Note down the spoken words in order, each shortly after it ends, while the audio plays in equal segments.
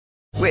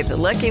With the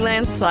Lucky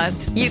Land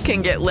Slots, you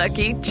can get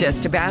lucky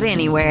just about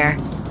anywhere.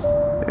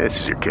 This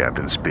is your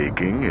captain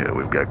speaking.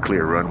 We've got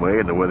clear runway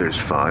and the weather's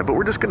fine, but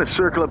we're just going to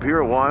circle up here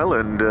a while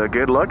and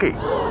get lucky.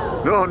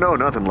 No,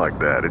 nothing like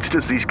that. It's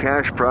just these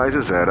cash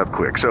prizes add up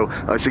quick. So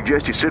I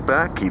suggest you sit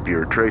back, keep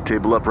your tray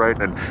table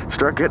upright, and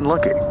start getting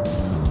lucky.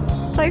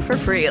 Play for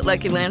free at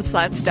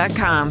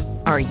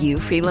LuckyLandSlots.com. Are you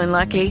feeling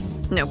lucky?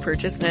 No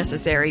purchase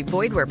necessary.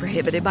 Void where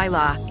prohibited by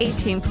law.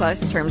 18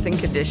 plus terms and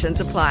conditions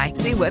apply.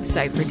 See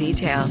website for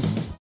details.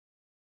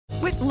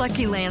 With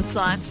Lucky Land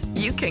Slots,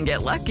 you can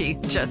get lucky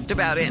just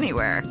about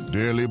anywhere.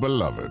 Dearly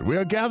beloved, we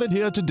are gathered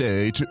here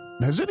today to...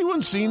 Has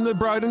anyone seen the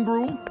bride and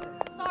groom?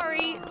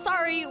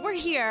 Sorry, we're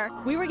here.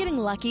 We were getting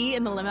lucky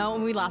in the limo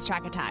and we lost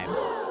track of time.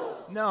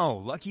 No,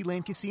 Lucky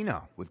Land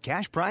Casino, with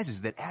cash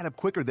prizes that add up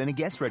quicker than a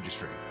guest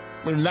registry.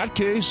 In that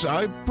case,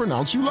 I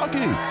pronounce you lucky.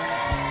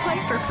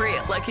 Play for free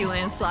at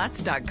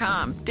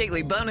LuckyLandSlots.com.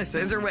 Daily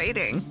bonuses are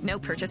waiting. No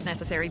purchase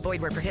necessary.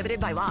 Void where prohibited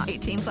by law.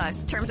 18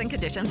 plus. Terms and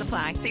conditions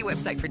apply. See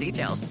website for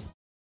details.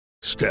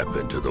 Step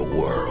into the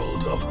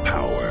world of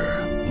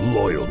power,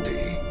 loyalty,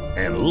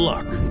 and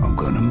luck. I'm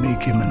gonna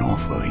make him an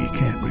offer he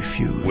can't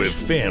refuse. With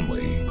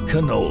family,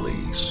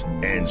 cannolis,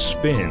 and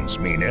spins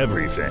mean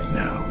everything.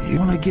 Now, you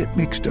wanna get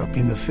mixed up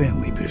in the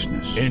family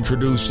business.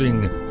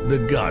 Introducing The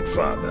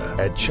Godfather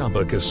at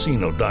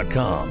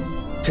ChumbaCasino.com.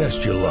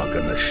 Test your luck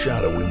in the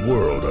shadowy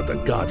world of The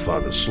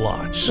Godfather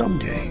slot.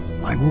 Someday,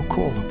 I will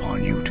call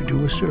upon you to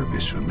do a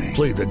service for me.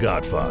 Play The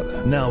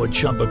Godfather, now at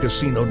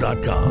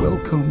ChumbaCasino.com.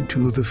 Welcome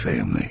to the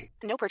family.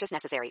 No purchase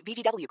necessary.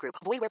 VGW Group.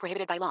 Void where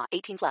prohibited by law.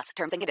 18 plus.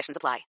 Terms and conditions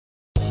apply.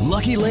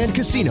 Lucky Land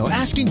Casino,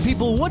 asking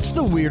people, what's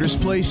the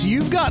weirdest place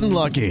you've gotten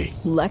lucky?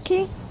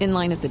 Lucky? In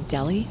line at the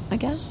deli, I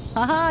guess?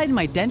 Aha, in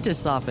my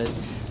dentist's office.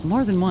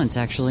 More than once,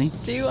 actually.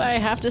 Do I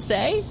have to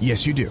say?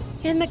 Yes, you do.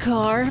 In the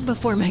car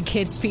before my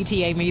kids'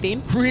 PTA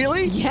meeting.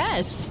 Really?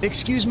 Yes.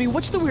 Excuse me,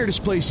 what's the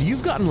weirdest place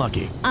you've gotten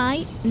lucky?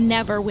 I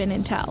never win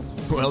and tell.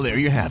 Well, there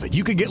you have it.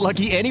 You can get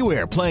lucky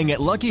anywhere, playing at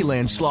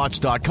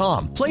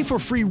LuckyLandSlots.com. Play for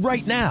free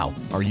right now.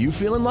 Are you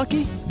feeling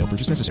lucky? No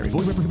purchase necessary. Void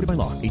where prohibited by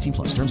law. 18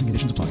 plus. Terms and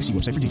conditions apply. See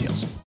website for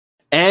details.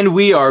 And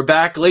we are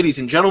back, ladies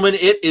and gentlemen.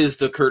 It is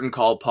the Curtain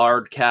Call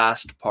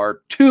Podcast,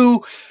 Part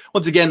 2.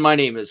 Once again, my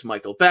name is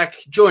Michael Beck,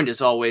 joined as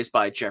always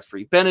by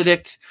Jeffrey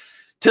Benedict.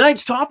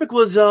 Tonight's topic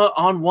was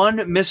on one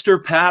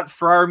Mr. Pat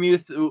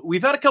Freiermuth.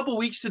 We've had a couple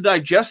weeks to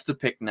digest the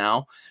pick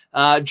now.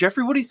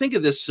 Jeffrey, what do you think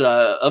of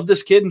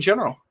this kid in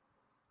general?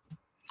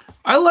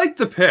 I like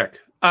the pick.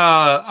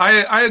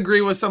 I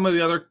agree with some of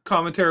the other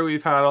commentary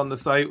we've had on the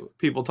site.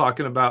 People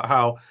talking about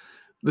how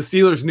the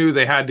Steelers knew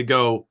they had to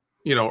go,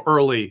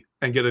 early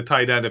and get a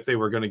tight end if they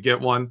were going to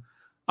get one.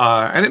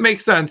 And it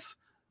makes sense.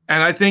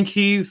 And I think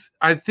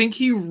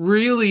he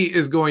really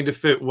is going to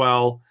fit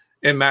well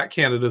in Matt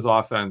Canada's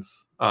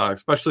offense,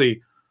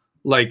 especially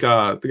like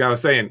the guy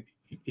was saying,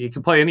 he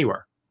can play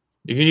anywhere.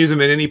 You can use him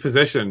in any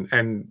position,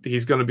 and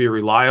he's going to be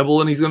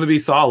reliable and he's going to be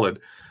solid.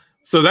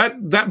 So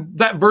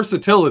that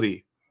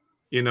versatility,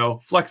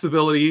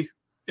 flexibility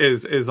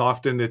is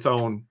often its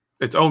own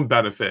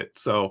benefit.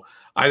 So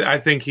I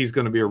think he's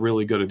going to be a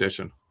really good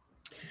addition.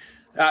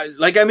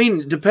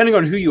 Depending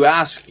on who you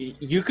ask,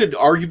 you could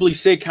arguably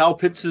say Kyle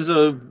Pitts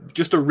is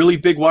just a really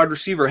big wide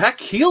receiver. Heck,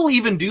 he'll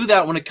even do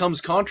that when it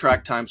comes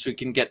contract time so he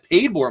can get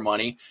paid more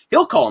money.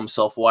 He'll call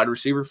himself a wide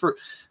receiver.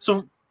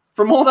 So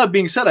from all that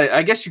being said,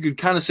 I guess you could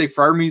kind of say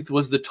Freiermuth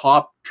was the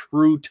top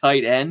true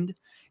tight end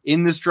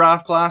in this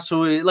draft class.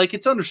 So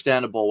it's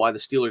understandable why the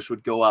Steelers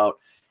would go out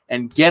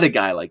and get a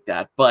guy like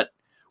that. But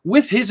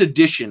with his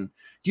addition,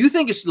 do you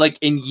think it's like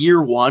in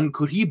year one,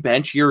 could he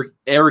bench Eric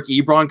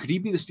Ebron? Could he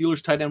be the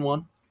Steelers tight end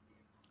one?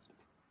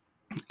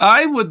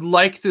 I would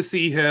like to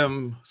see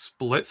him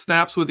split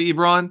snaps with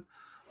Ebron.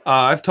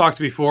 I've talked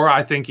before.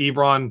 I think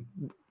Ebron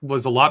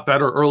was a lot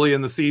better early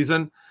in the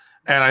season,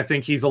 and I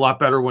think he's a lot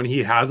better when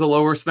he has a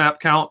lower snap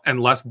count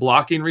and less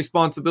blocking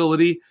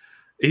responsibility.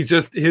 He's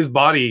just, his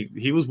body,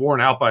 he was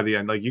worn out by the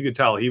end. Like you could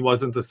tell, he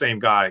wasn't the same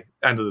guy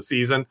end of the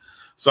season.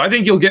 So I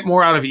think you'll get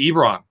more out of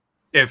Ebron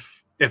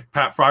if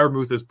Pat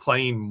Freiermuth is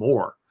playing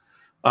more.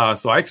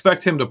 So I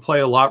expect him to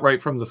play a lot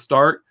right from the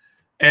start.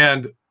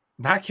 And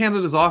Matt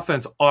Canada's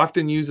offense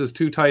often uses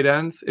two tight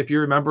ends. If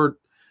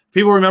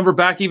people remember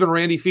back even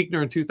Randy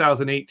Fichtner in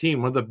 2018,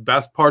 one of the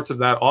best parts of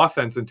that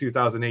offense in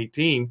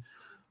 2018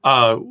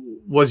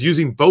 was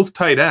using both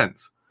tight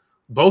ends.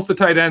 Both the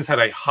tight ends had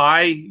a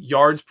high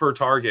yards per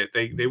target.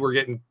 They were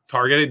getting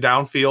targeted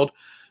downfield.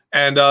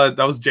 And that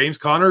was James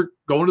Conner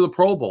going to the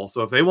Pro Bowl.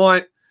 So if they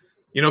want,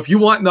 if you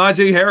want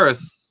Najee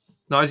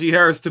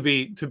Harris to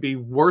be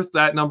worth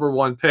that number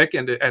one pick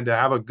and to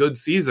have a good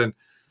season,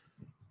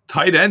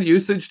 tight end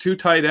usage, two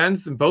tight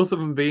ends, and both of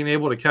them being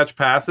able to catch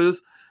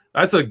passes,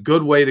 that's a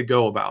good way to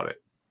go about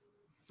it.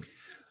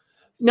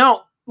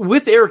 Now,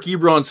 with Eric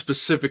Ebron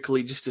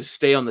specifically, just to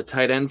stay on the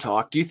tight end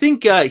talk, do you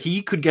think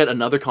he could get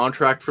another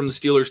contract from the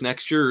Steelers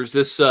next year, or is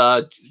this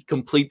a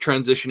complete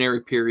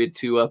transitionary period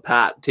to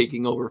Pat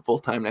taking over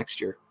full-time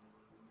next year?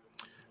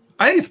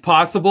 I think it's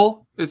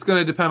possible. It's going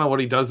to depend on what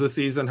he does this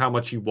season, how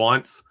much he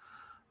wants.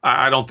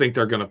 I don't think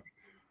they're going to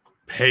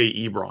pay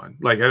Ebron.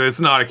 Like, it's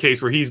not a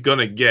case where he's going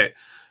to get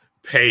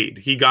paid.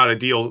 He got a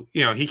deal.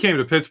 He came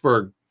to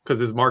Pittsburgh because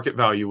his market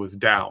value was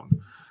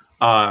down.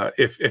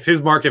 If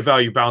his market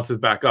value bounces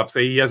back up,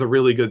 say he has a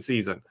really good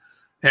season,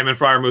 him and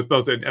Freiermuth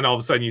both, and all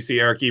of a sudden you see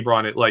Eric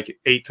Ebron at like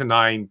 8 to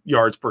 9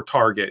 yards per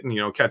target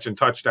and, catching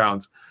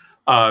touchdowns,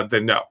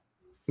 then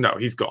no,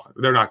 he's gone.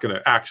 They're not going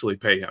to actually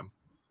pay him.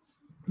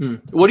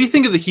 What do you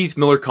think of the Heath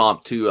Miller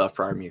comp to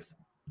Freiermuth?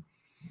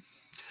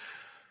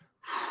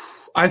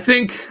 I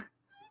think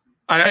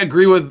I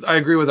agree with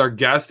our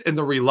guest in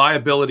the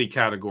reliability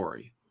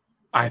category.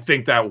 I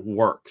think that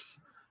works.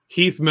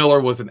 Heath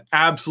Miller was an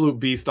absolute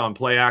beast on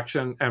play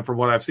action, and from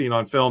what I've seen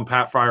on film,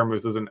 Pat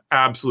Freiermuth is an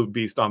absolute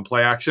beast on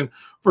play action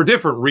for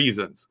different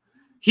reasons.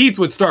 Heath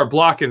would start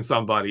blocking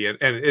somebody, and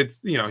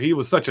it's he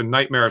was such a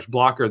nightmarish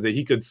blocker that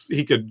he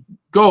could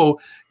go.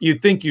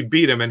 You'd think you'd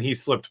beat him, and he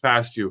slipped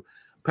past you.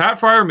 Pat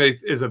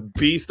Freiermuth is a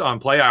beast on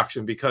play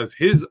action because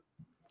his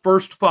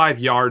first 5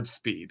 yard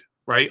speed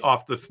right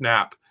off the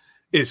snap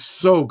is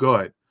so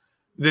good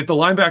that the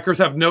linebackers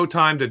have no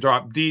time to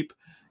drop deep.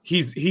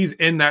 He's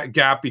in that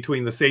gap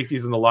between the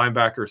safeties and the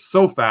linebackers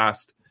so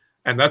fast,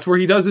 and that's where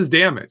he does his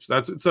damage.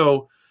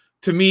 So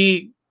to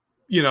me,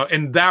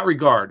 in that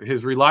regard,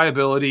 his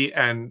reliability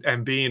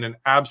and being an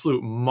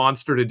absolute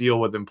monster to deal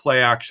with in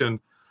play action,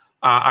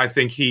 I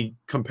think he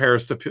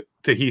compares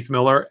to Heath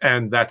Miller,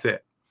 and that's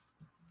it.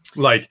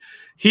 Like,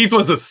 Heath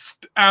was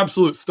an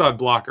absolute stud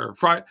blocker.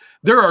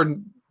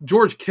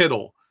 George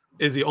Kittle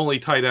is the only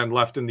tight end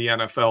left in the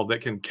NFL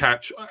that can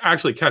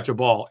actually catch a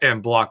ball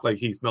and block like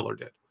Heath Miller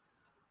did.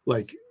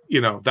 Like,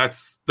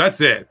 that's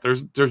it.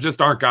 There's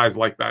just aren't guys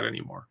like that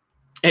anymore.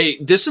 Hey,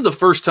 this is the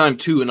first time,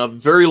 too, in a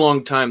very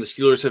long time the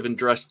Steelers have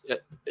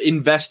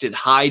invested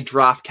high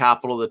draft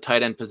capital at the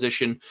tight end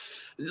position.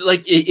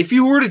 Like, if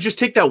you were to just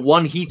take that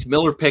one Heath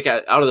Miller pick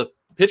out of the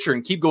picture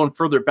and keep going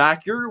further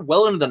back, you're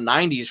well into the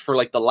 90s for,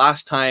 like, the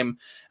last time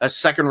a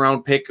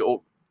second-round pick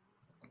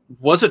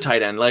was a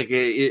tight end. Like,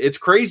 it's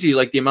crazy,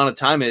 like, the amount of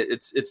time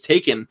it's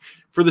taken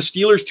for the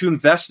Steelers to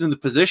invest in the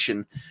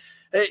position.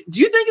 Do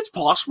you think it's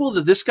possible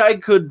that this guy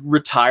could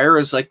retire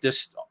as like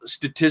this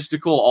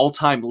statistical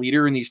all-time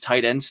leader in these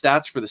tight end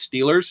stats for the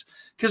Steelers?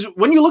 Because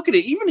when you look at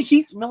it, even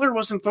Heath Miller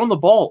wasn't throwing the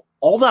ball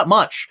all that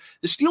much.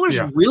 The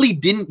Steelers really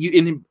didn't,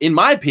 in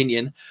my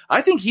opinion,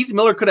 I think Heath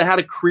Miller could have had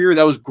a career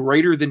that was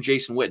greater than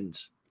Jason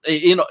Witten's.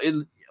 In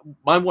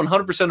my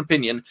 100%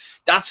 opinion,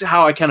 that's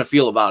how I kind of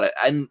feel about it.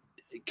 And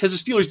because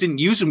the Steelers didn't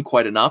use him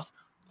quite enough,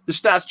 the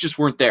stats just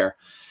weren't there.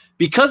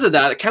 Because of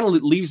that, it kind of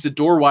leaves the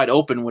door wide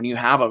open when you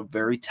have a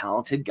very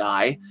talented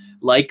guy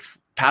like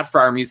Pat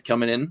Freiermuth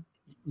coming in.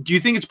 Do you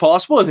think it's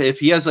possible if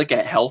he has like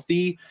a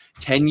healthy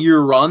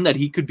 10-year run that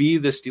he could be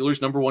the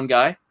Steelers' number one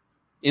guy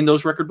in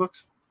those record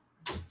books?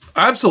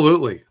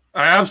 Absolutely.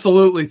 I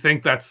absolutely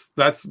think that's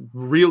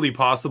really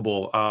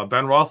possible.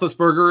 Ben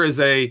Roethlisberger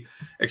is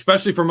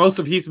especially for most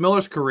of Heath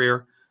Miller's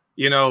career,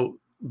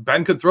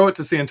 Ben could throw it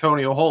to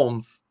Santonio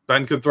Holmes.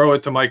 Ben could throw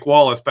it to Mike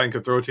Wallace. Ben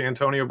could throw it to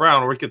Antonio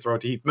Brown, or he could throw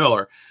it to Heath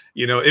Miller.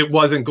 It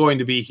wasn't going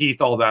to be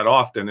Heath all that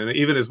often. And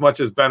even as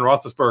much as Ben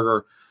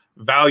Roethlisberger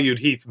valued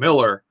Heath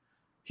Miller,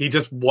 he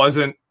just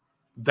wasn't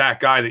that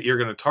guy that you're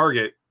going to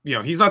target.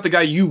 He's not the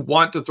guy you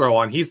want to throw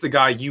on. He's the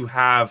guy you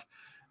have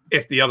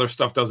if the other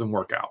stuff doesn't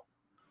work out,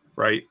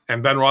 right?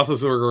 And Ben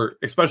Roethlisberger,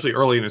 especially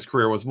early in his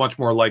career, was much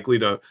more likely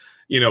to,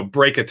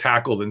 break a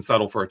tackle than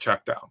settle for a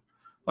check down.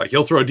 Like,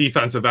 he'll throw a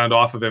defensive end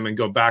off of him and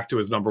go back to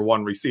his number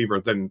one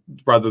receiver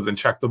rather than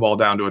check the ball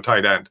down to a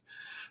tight end.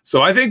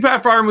 So I think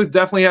Pat Freiermuth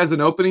definitely has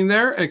an opening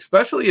there, and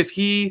especially if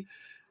he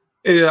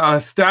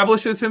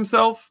establishes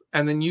himself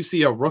and then you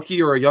see a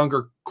rookie or a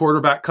younger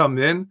quarterback come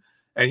in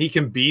and he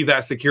can be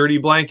that security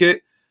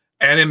blanket.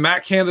 And in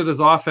Matt Canada's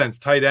offense,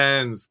 tight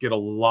ends get a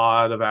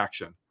lot of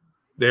action.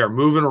 They are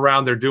moving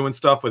around. They're doing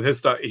stuff with his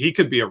stuff. He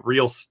could be a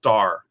real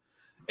star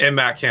in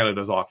Matt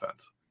Canada's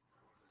offense.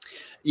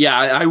 Yeah,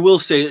 I will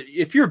say,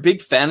 if you're a big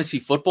fantasy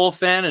football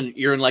fan and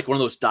you're in like one of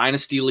those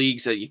dynasty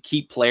leagues that you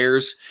keep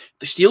players,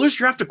 the Steelers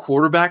draft a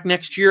quarterback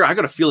next year, I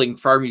got a feeling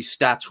Freiermuth's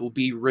stats will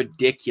be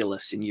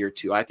ridiculous in year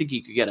 2. I think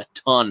he could get a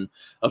ton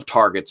of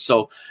targets.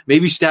 So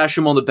maybe stash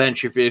him on the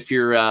bench if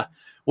you're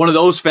one of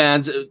those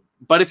fans.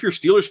 But if you're a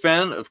Steelers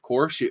fan, of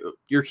course,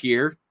 you're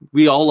here.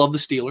 We all love the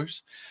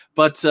Steelers.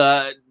 But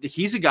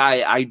he's a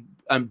guy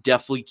I'm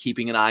definitely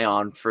keeping an eye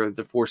on for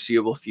the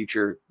foreseeable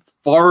future.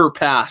 Far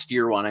past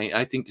year 1,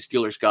 I think the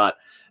Steelers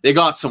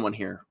got someone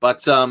here. But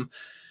to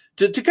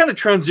kind of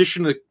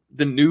transition to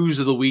the news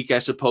of the week, I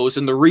suppose,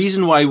 and the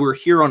reason why we're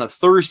here on a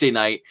Thursday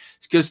night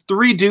is because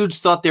 3 dudes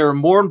thought they were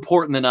more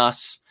important than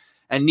us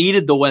and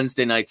needed the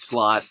Wednesday night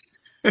slot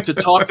to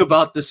talk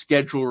about the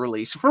schedule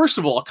release. First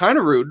of all, kind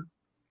of rude.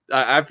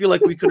 I feel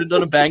like we could have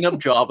done a bang-up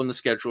job on the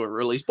schedule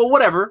release, but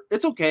whatever.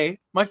 It's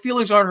okay. My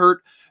feelings aren't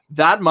hurt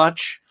that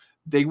much.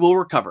 They will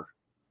recover.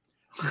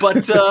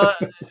 But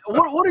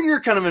what are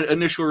your kind of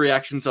initial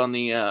reactions on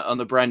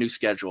the brand new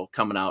schedule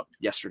coming out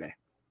yesterday?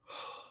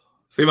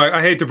 See, Mike,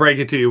 I hate to break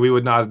it to you. We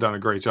would not have done a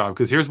great job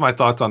because here's my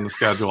thoughts on the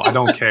schedule. I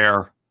don't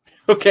care.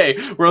 Okay,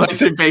 we're on the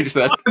same page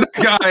then.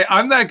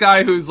 I'm that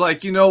guy who's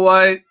like, you know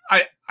what?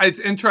 It's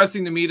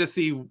interesting to me to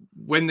see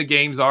when the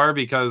games are,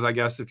 because I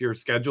guess if you're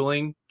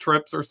scheduling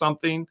trips or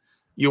something,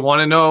 you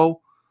want to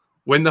know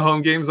when the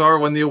home games are,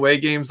 when the away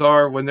games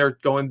are, when they're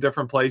going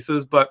different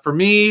places. But for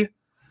me,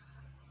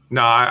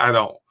 no, I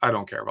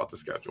don't care about the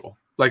schedule.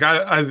 Like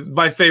that was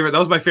my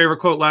favorite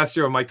quote last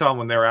year of Mike Tomlin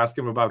when they were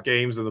asking him about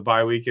games in the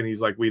bye week, and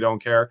he's like, "We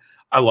don't care."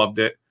 I loved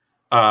it.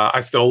 I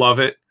still love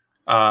it.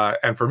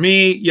 And for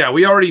me, yeah,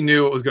 we already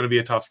knew it was going to be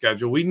a tough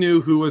schedule. We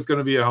knew who was going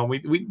to be at home.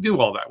 We knew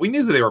all that. We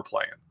knew who they were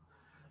playing.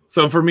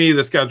 So for me,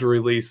 the schedule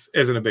release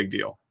isn't a big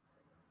deal.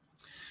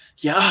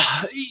 Yeah,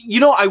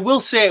 I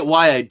will say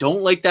why I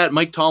don't like that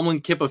Mike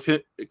Tomlin clip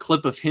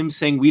of him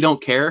saying we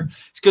don't care.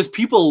 It's because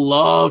people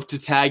love to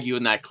tag you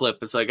in that clip.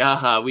 It's like,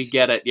 we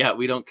get it. Yeah,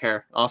 we don't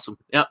care. Awesome.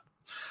 Yeah.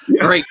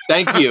 Great.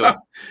 Thank you.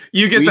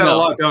 You get that a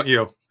lot, don't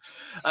you?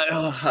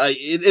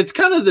 It's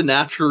kind of the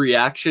natural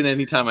reaction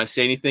anytime I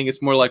say anything.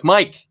 It's more like,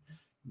 Mike,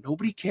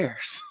 nobody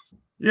cares.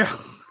 Yeah.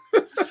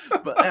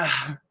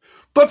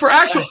 But for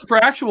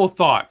actual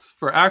thoughts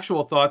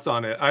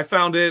on it, I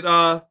found it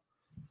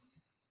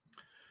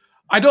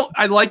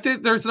I liked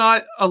it. There's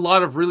not a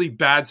lot of really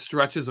bad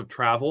stretches of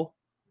travel,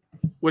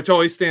 which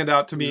always stand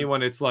out to me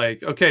when it's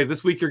like, okay,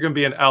 this week you're going to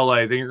be in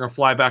LA, then you're going to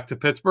fly back to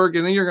Pittsburgh,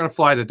 and then you're going to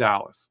fly to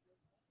Dallas.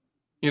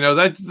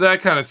 That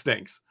kind of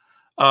stinks.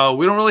 We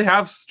don't really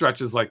have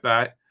stretches like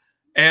that.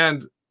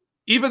 And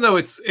even though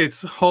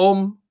it's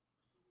home,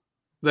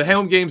 the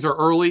home games are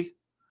early,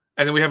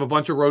 and then we have a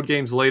bunch of road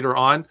games later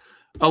on.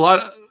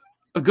 A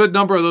good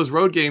number of those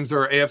road games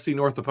are AFC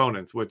North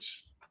opponents,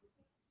 which,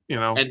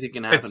 anything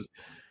can happen.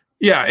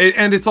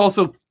 And it's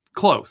also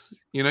close.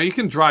 You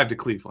can drive to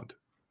Cleveland.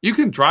 You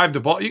can drive to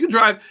Baltimore. You can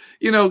drive,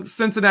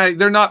 Cincinnati.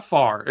 They're not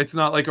far. It's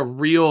not like a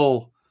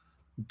real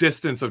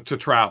distance to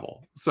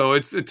travel. So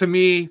to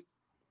me,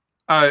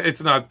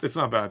 it's not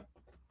bad.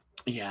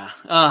 Yeah.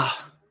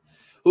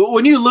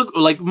 When you look,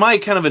 like, my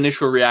kind of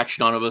initial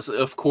reaction on it was,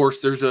 of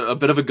course, there's a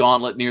bit of a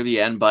gauntlet near the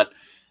end, but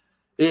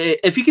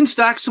if you can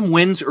stack some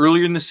wins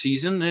earlier in the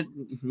season, it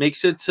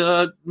makes it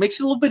a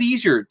little bit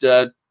easier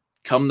to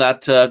come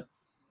that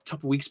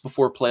couple weeks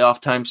before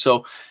playoff time.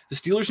 So the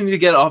Steelers need to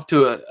get off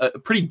to a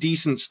pretty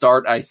decent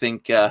start, I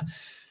think,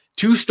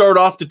 to start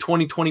off the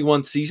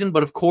 2021 season.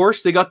 But of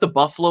course, they got the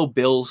Buffalo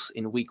Bills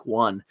in week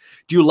 1.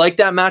 Do you like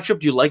that matchup?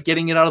 Do you like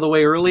getting it out of the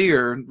way early,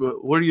 or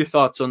what are your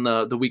thoughts on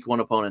the week 1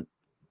 opponent?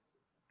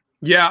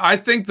 Yeah, I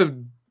think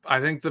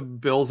the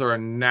Bills are a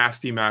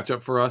nasty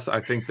matchup for us.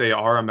 I think they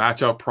are a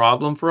matchup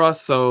problem for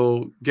us.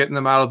 So getting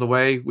them out of the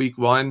way week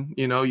 1,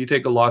 you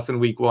take a loss in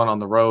week 1 on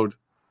the road,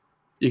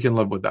 you can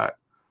live with that.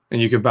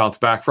 And you can bounce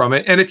back from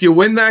it. And if you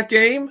win that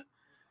game,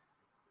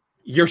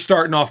 you're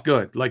starting off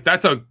good. Like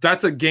that's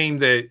a game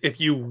that if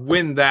you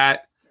win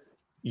that,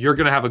 you're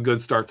going to have a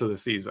good start to the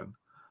season.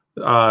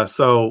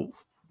 So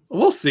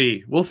we'll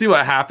see. We'll see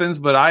what happens,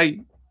 but I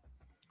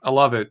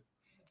love it.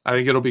 I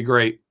think it'll be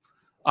great.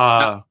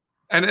 And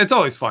it's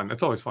always fun.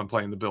 It's always fun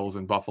playing the Bills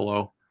in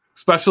Buffalo.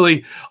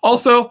 Especially,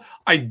 also,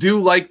 I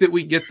do like that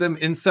we get them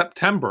in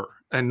September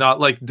and not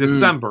like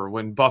December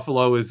when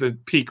Buffalo is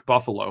at peak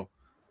Buffalo.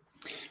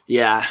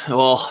 Yeah,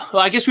 well,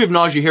 I guess we have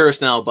Najee Harris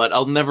now, but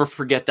I'll never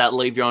forget that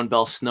Le'Veon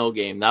Bell snow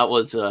game. That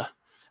was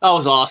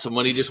awesome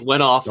when he just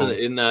went off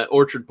in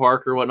Orchard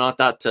Park or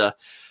whatnot. I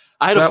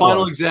had a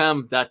final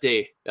exam that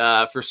day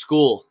for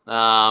school,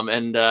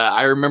 and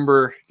I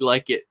remember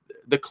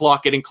the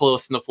clock getting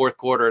close in the fourth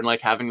quarter and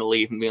like having to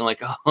leave and being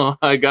like, "Oh,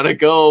 I gotta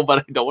go, but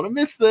I don't want to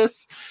miss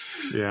this."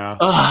 Yeah,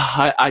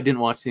 I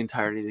didn't watch the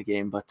entirety of the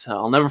game, but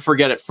I'll never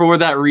forget it for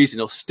that reason.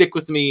 It'll stick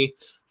with me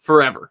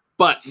forever.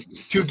 But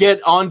to get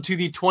on to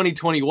the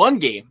 2021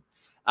 game,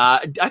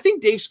 I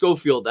think Dave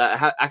Schofield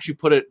actually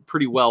put it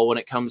pretty well when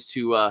it comes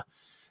to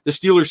the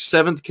Steelers'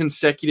 7th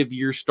consecutive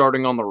year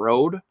starting on the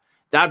road.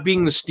 That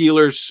being the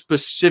Steelers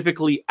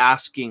specifically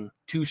asking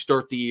to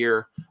start the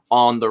year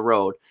on the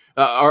road.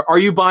 Are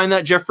you buying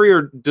that, Jeffrey,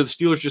 or do the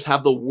Steelers just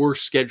have the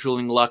worst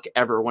scheduling luck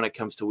ever when it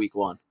comes to week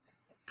 1?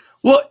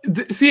 Well,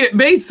 see, it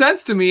made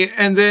sense to me.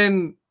 And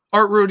then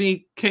Art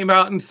Rooney came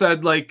out and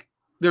said, like,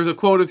 there's a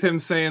quote of him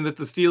saying that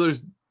the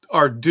Steelers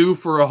are due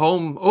for a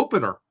home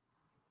opener.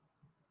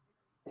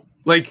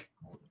 Like,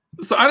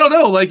 so I don't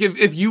know. Like,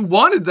 if you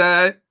wanted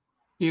that,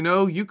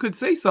 you could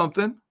say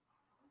something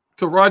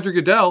to Roger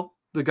Goodell,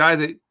 the guy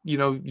that,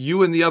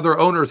 you and the other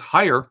owners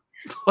hire.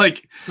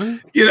 Like,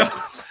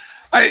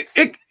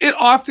 it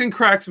often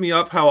cracks me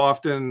up how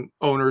often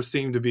owners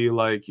seem to be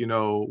like,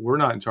 we're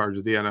not in charge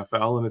of the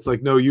NFL. And it's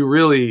like, no, you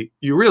really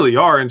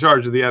are in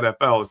charge of the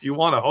NFL. If you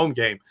want a home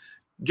game,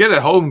 get a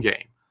home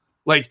game.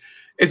 Like,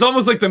 it's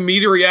almost like the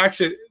media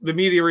reaction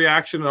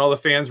and all the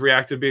fans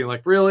reacted being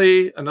like,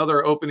 really?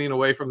 Another opening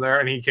away from there?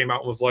 And he came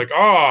out and was like,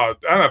 oh,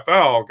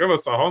 NFL, give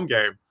us a home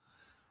game.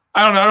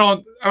 I don't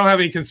know. I don't have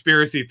any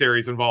conspiracy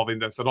theories involving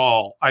this at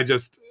all.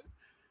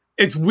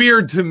 It's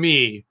weird to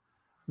me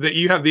that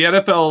you have the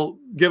NFL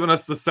giving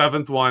us the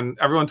 7th one.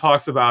 Everyone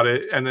talks about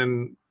it. And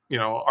then,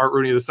 Art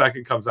Rooney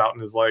II comes out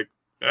and is like,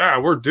 yeah,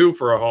 we're due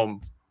for a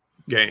home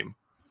game.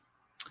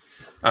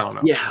 I don't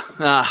know.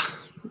 Yeah.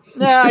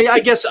 I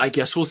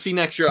guess we'll see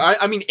next year.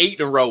 I mean, 8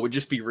 in a row would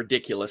just be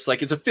ridiculous.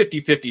 Like, it's a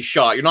 50-50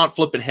 shot. You're not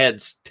flipping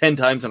heads 10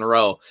 times in a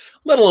row,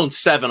 let alone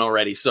 7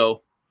 already.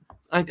 So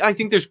I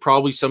think there's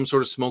probably some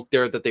sort of smoke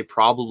there that they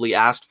probably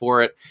asked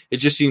for it. It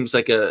just seems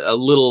like a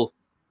little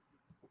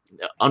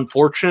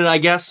unfortunate, I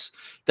guess.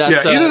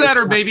 That's, either that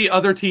or maybe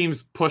other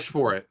teams push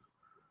for it.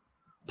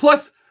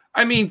 Plus,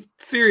 I mean,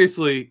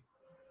 seriously,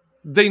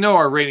 they know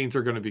our ratings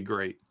are going to be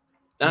great.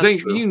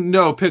 True. You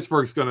know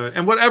Pittsburgh's going to,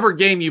 and whatever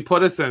game you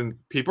put us in,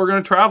 people are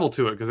going to travel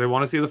to it because they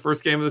want to see the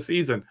first game of the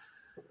season.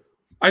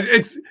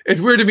 It's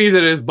weird to me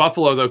that it is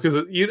Buffalo, though,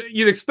 because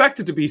you'd expect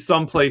it to be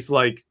someplace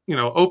like,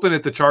 open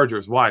at the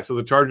Chargers. Why? So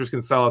the Chargers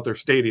can sell out their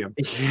stadium.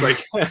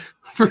 Like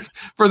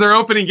for their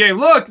opening game.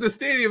 Look, the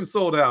stadium's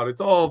sold out.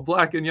 It's all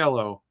black and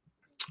yellow.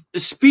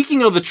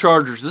 Speaking of the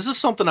Chargers, this is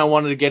something I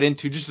wanted to get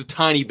into just a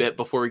tiny bit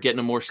before we get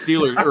into more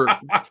Steelers or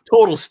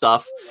total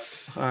stuff.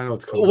 I know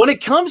it's cool. When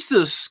it comes to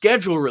the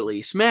schedule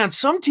release, man,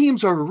 some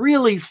teams are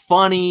really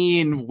funny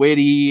and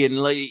witty,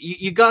 and like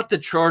you got the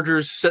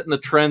Chargers setting the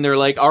trend. They're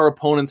like our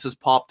opponents as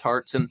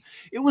Pop-Tarts, and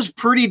it was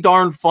pretty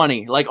darn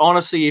funny. Like,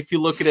 honestly, if you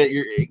look at it,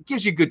 it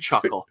gives you a good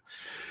chuckle.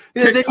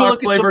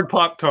 TikTok flavored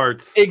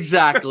Pop-Tarts.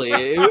 Exactly.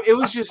 It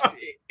was just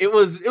it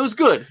was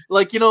good.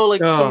 Like,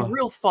 some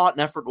real thought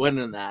and effort went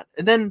in that.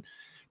 And then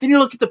you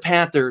look at the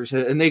Panthers,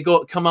 and they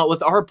come out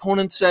with our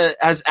opponents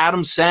as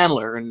Adam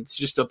Sandler, and it's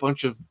just a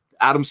bunch of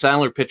Adam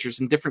Sandler pictures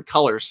in different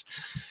colors.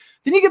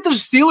 Then you get the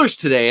Steelers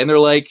today, and they're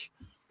like,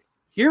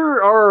 here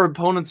are our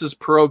opponents as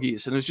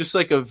pierogies. And it's just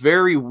like a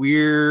very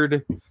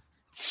weird,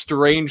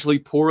 strangely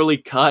poorly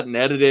cut and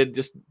edited,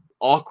 just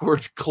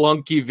awkward,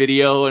 clunky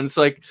video. And it's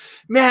like,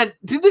 man,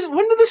 when did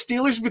the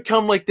Steelers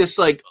become like this,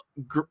 like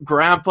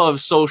grandpa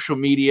of social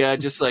media?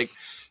 Just like,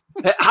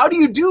 how do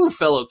you do,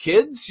 fellow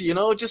kids?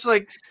 Just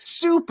like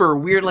super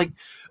weird. Like,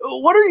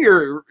 what are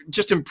your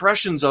just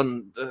impressions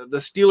on the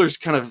Steelers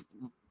kind of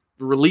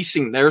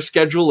releasing their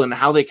schedule and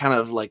how they kind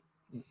of like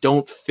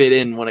don't fit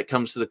in when it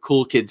comes to the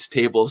cool kids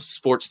table,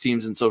 sports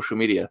teams, and social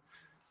media?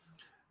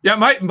 Yeah,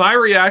 my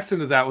reaction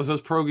to that was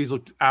those pierogies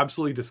looked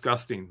absolutely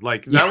disgusting.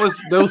 Like that was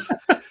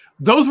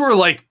those were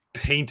like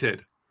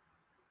painted.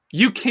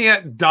 You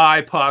can't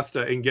dye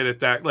pasta and get it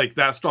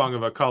that strong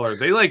of a color.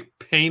 They like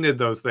painted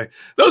those things.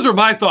 Those are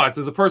my thoughts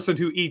as a person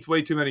who eats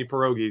way too many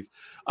pierogies.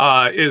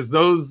 Is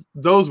those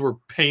were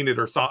painted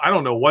or something. I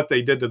don't know what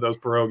they did to those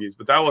pierogies,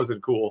 but that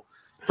wasn't cool.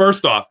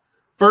 First off,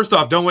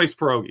 don't waste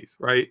pierogies,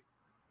 right?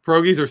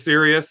 Pierogies are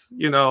serious.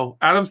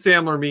 Adam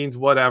Sandler means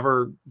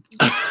whatever.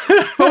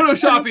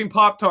 Photoshopping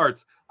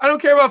Pop-Tarts. I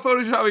don't care about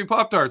photoshopping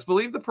Pop-Tarts, but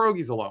leave the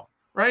pierogies alone,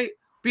 right?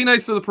 Be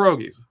nice to the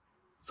pierogies.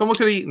 Someone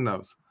could have eaten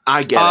those.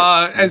 I get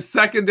it. And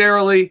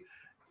secondarily,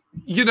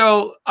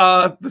 the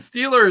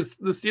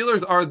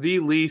Steelers are the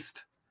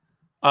least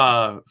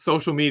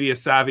social media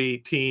savvy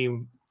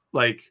team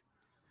like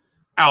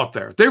out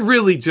there. They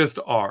really just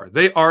are.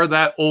 They are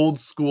that old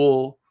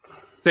school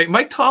thing.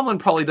 Mike Tomlin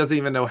probably doesn't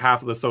even know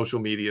half of the social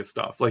media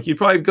stuff. Like, you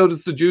probably go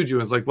to Juju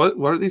and it's like, what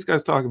are these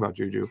guys talking about,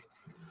 Juju?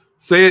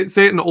 Say it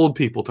in old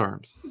people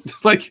terms.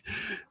 Like,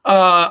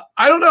 I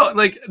don't know.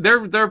 Like,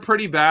 they're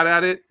pretty bad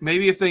at it.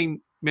 Maybe if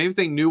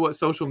they knew what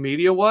social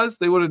media was,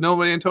 they would have known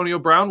what Antonio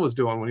Brown was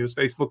doing when he was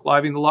Facebook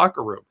Living the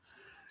locker room.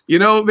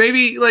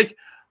 Maybe like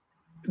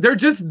they're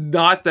just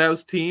not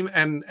those team,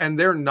 and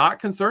they're not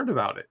concerned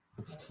about it.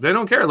 They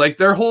don't care. Like,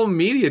 their whole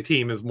media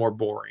team is more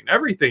boring.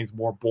 Everything's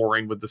more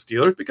boring with the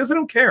Steelers because they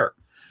don't care.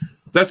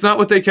 That's not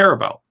what they care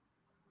about.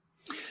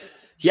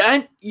 Yeah,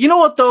 and you know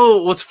what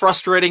though? What's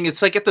frustrating?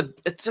 It's like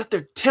it's at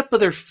their tip of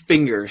their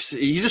fingers.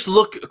 You just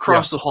look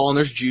across the hall, and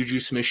there's Juju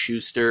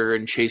Smith-Schuster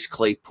and Chase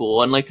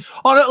Claypool, and like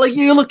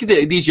you look at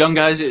these young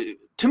guys.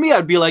 To me,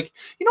 I'd be like,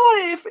 you know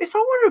what? If I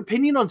want an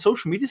opinion on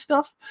social media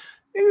stuff,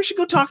 maybe we should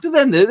go talk to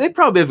them. They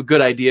probably have a good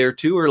idea or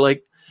two. Or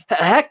like,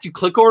 heck, you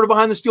click over to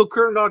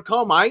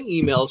BehindTheSteelCurtain.com. My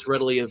email is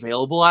readily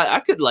available. I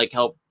could like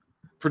help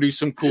produce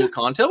some cool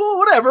content. Well,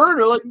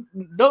 whatever. Like,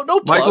 no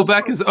plug. Michael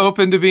Beck is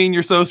open to being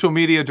your social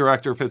media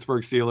director,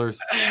 Pittsburgh Steelers.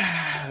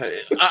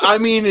 I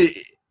mean,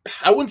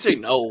 I wouldn't say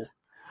no.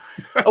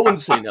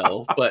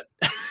 But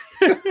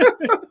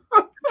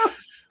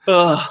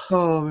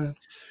oh man,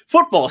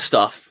 football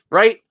stuff,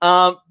 right?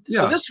 Yeah.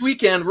 So this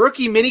weekend,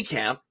 rookie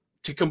minicamp,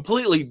 to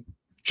completely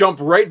jump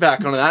right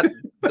back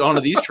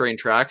onto these train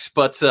tracks.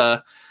 But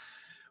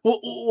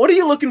what are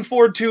you looking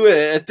forward to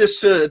at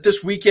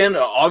this weekend?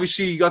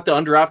 Obviously, you got the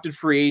undrafted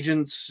free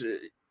agents.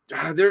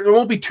 There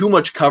won't be too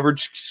much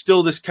coverage.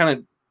 Still, this kind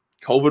of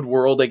COVID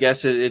world, I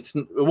guess it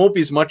won't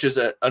be as much as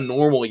a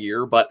normal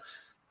year, but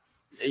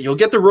you'll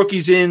get the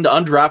rookies in, the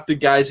undrafted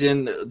guys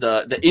in,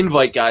 the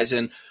invite guys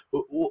in.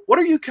 What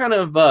are you kind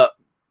of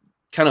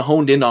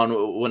honed in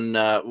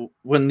on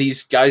when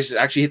these guys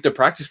actually hit the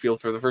practice field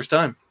for the first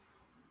time?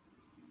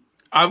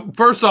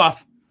 First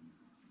off,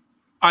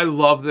 I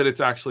love that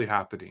it's actually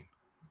happening.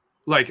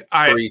 Like,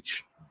 I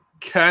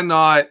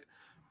cannot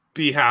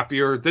be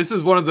happier. This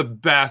is one of the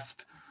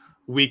best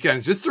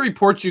weekends. Just the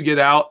reports you get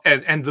out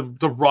and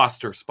the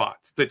roster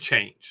spots that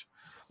change.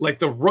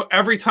 Like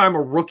every time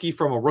a rookie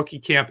from a rookie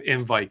camp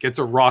invite gets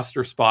a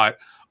roster spot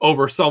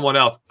over someone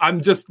else,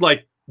 I'm just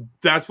like,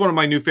 that's one of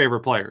my new favorite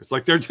players.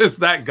 Like they're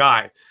just that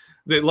guy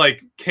that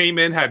like came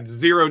in, had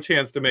zero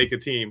chance to make a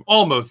team,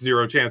 almost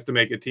zero chance to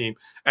make a team,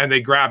 and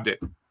they grabbed it.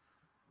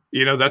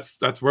 You know,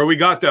 that's where we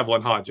got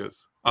Devlin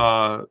Hodges.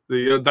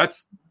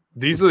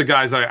 These are the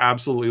guys I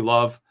absolutely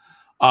love.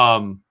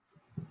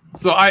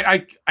 So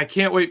I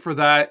can't wait for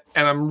that,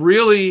 and I'm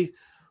really,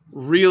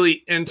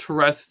 really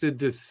interested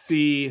to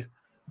see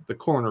the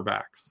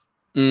cornerbacks.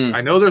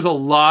 I know there's a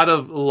lot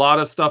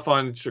of stuff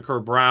on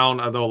Shakur Brown.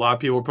 Although a lot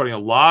of people are putting a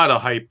lot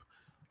of hype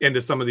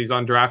into some of these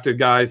undrafted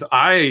guys.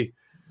 I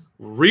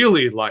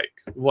really like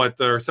what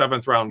their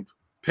 7th round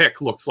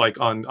pick looks like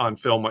on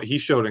film. What he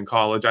showed in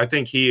college, I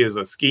think he is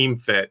a scheme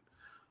fit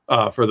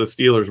for the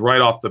Steelers right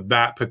off the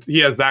bat. But he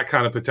has that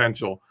kind of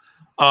potential.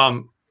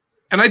 And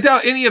I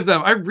doubt any of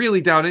them. I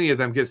really doubt any of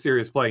them get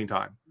serious playing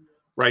time.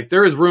 Right,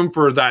 there is room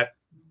for that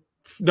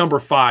number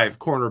 5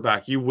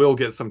 cornerback. You will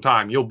get some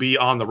time. You'll be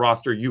on the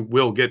roster. You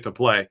will get to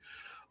play.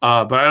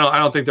 But I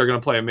don't think they're going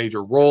to play a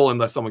major role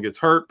unless someone gets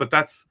hurt. But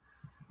that's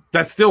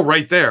still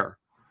right there.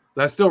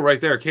 That's still right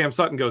there. Cam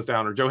Sutton goes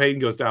down or Joe Hayden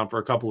goes down for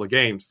a couple of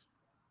games.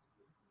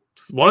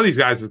 One of these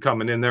guys is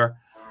coming in there.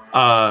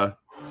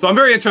 So I'm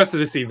very interested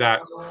to see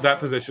that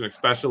position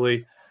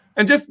especially.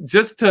 And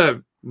just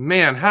to,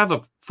 man, have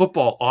a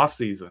football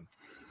offseason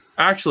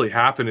actually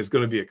happen it's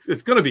going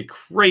to be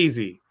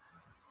crazy.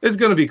 It's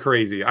going to be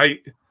crazy. I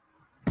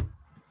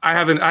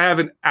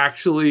haven't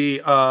actually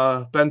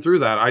been through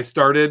that. I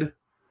started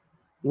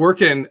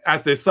working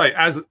at this site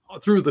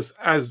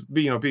as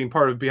being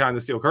part of Behind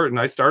the Steel Curtain.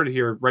 I started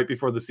here right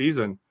before the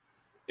season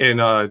in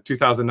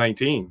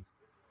 2019.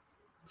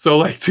 So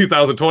like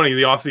 2020,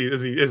 the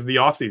offseason is the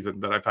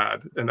offseason that I've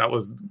had, and that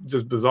was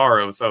just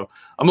bizarro. So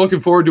I'm looking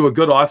forward to a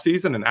good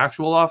offseason, an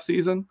actual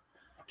offseason.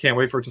 Can't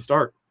wait for it to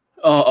start.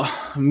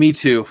 Oh, me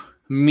too.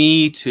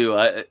 Me too.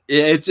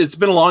 It's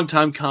been a long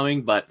time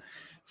coming, but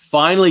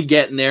finally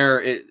getting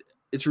there,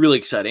 it's really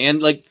exciting.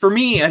 And like for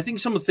me, I think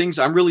some of the things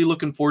I'm really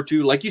looking forward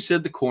to, like you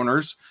said, the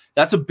corners,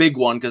 that's a big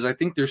one because I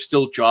think there's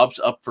still jobs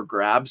up for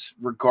grabs,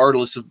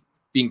 regardless of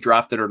being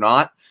drafted or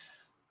not.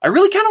 I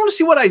really kind of want to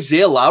see what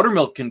Isaiah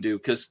Loudermilk can do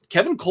because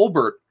Kevin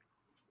Colbert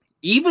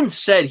even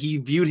said he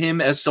viewed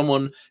him as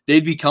someone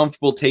they'd be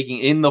comfortable taking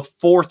in the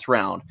 4th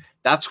round.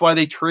 That's why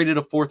they traded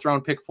a 4th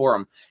round pick for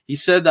him. He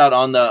said that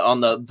on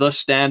the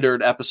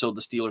Standard episode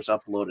the Steelers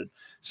uploaded.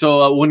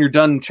 So when you're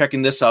done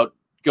checking this out,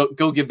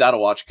 go give that a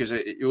watch because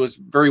it was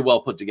very well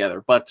put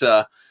together. But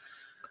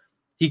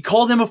he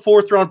called him a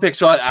 4th round pick.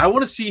 So I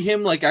want to see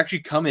him like actually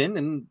come in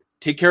and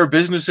take care of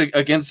business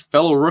against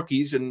fellow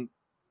rookies and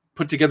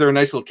put together a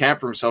nice little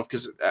camp for himself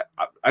because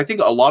I think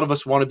a lot of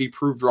us want to be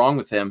proved wrong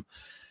with him.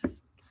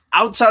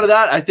 Outside of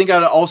that, I think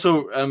I'd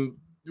also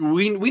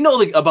we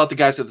know about the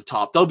guys at the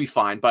top. They'll be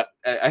fine. But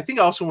I think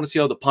I also want to see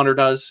how the punter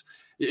does.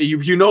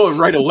 You know it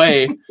right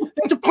away.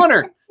 It's a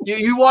punter.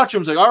 You watch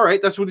him. It's like, all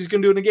right, that's what he's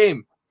going to do in a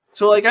game.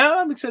 So like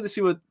I'm excited to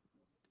see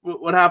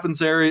what happens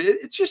there.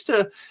 It's just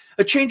a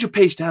change of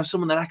pace to have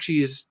someone that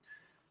actually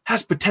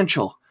has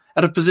potential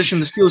at a position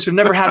the Steelers have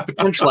never had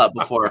potential at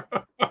before.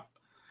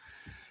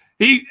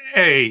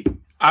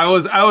 I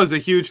was a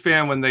huge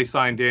fan when they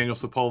signed Daniel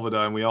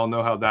Sepulveda, and we all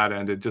know how that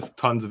ended. Just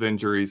tons of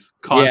injuries,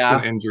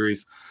 constant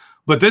injuries.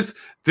 But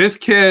this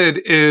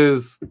kid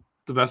is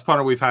the best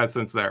punter we've had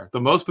since there.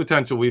 The most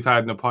potential we've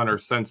had in a punter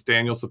since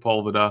Daniel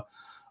Sepulveda.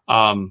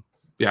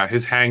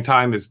 His hang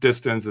time, his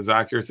distance, his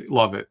accuracy.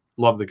 Love it.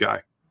 Love the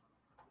guy.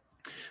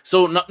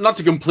 So not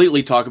to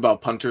completely talk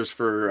about punters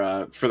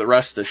for the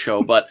rest of the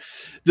show, but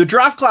the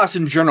draft class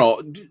in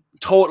general,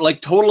 total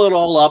it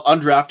all up,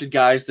 undrafted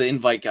guys, the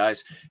invite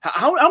guys.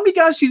 How many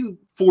guys do you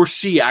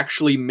foresee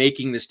actually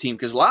making this team?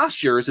 Because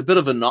last year is a bit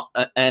of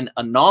an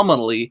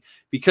anomaly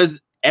because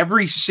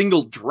every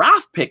single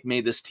draft pick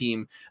made this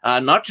team,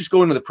 not just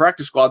going to the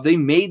practice squad. They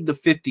made the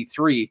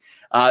 53.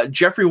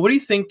 Jeffrey, what do you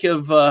think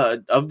of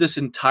this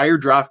entire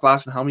draft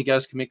class and how many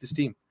guys can make this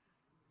team?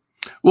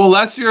 Well,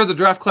 last year the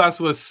draft class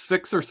was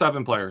 6 or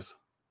 7 players.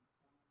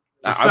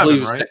 I believe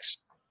it was 6.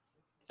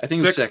 I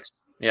think it was 6.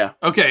 Yeah.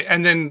 Okay,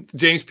 and then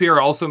James Pierre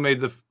also made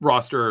the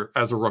roster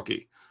as a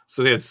rookie.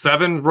 So they had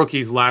 7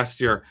 rookies last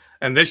year.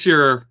 And this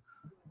year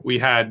we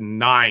had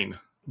 9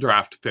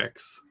 draft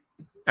picks.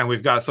 And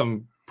we've got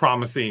some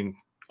promising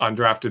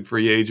undrafted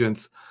free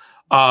agents.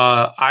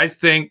 I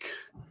think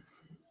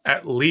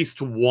at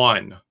least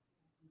one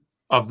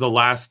of the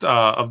last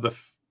of the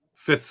 5th,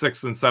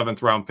 6th, and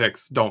 7th round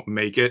picks don't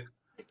make it.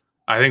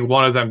 I think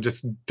one of them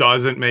just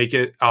doesn't make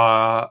it.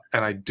 And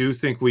I do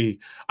think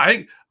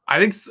I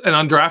think an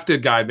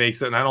undrafted guy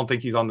makes it, and I don't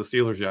think he's on the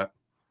Steelers yet.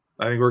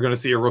 I think we're going to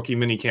see a rookie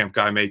minicamp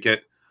guy make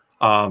it.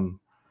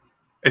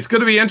 It's going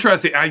to be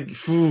interesting.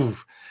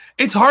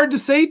 It's hard to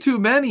say too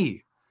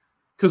many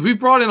because we've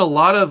brought in a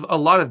lot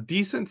of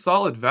decent,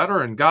 solid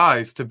veteran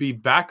guys to be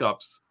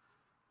backups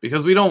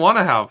because we don't want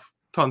to have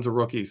tons of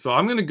rookies. So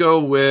I'm going to go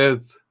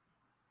with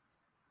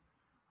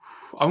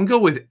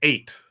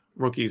 8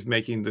 rookies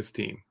making this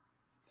team.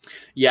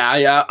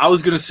 Yeah, I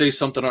was going to say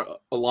something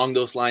along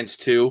those lines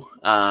too.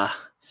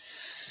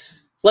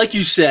 Like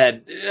you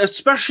said,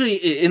 especially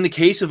in the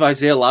case of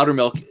Isaiah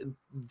Loudermilk,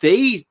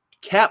 they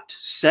kept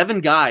 7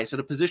 guys at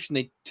a position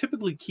they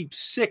typically keep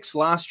 6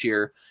 last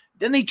year.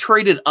 Then they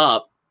traded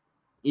up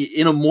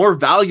in a more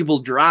valuable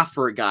draft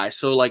for a guy.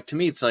 So, like, to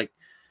me, it's like,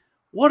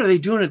 what are they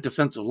doing at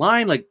defensive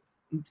line? Like,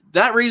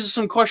 that raises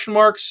some question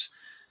marks.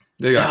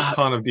 They got a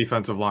ton of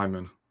defensive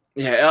linemen.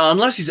 Yeah,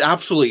 unless he's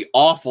absolutely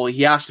awful,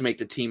 he has to make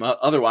the team.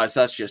 Otherwise,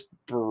 that's just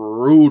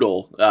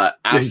brutal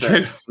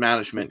asset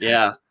management.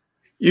 Yeah.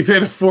 You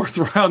paid a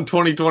 4th round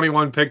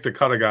 2021 pick to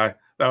cut a guy.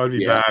 That would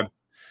be bad.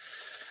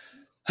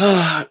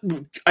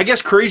 I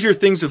guess crazier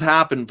things have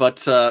happened,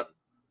 but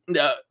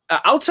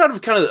outside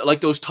of kind of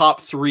like those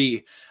top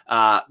 3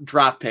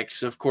 draft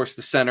picks, of course,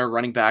 the center,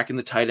 running back, and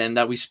the tight end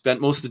that we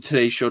spent most of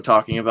today's show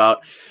talking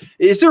about,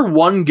 is there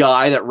one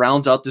guy that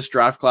rounds out this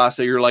draft class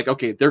that you're like,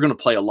 okay, they're going to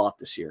play a lot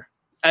this year?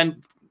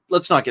 And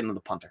let's not get into the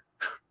punter.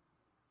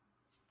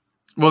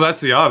 Well, that's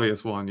the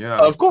obvious one, yeah.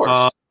 Of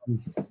course.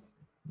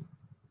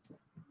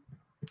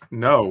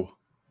 No.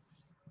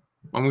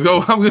 I'm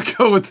gonna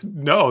go with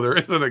no. There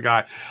isn't a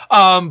guy.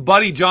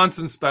 Buddy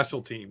Johnson,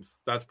 special teams.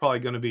 That's probably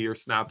going to be your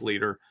snap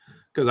leader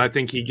because I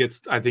think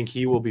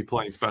he will be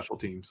playing special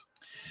teams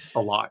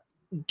a lot.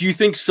 Do you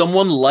think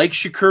someone like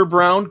Shakur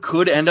Brown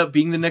could end up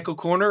being the nickel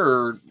corner,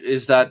 or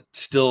is that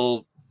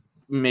still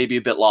maybe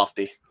a bit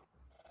lofty?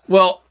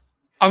 Well,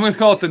 I'm going to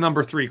call it the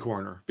number 3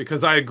 corner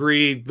because I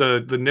agree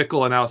the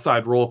nickel and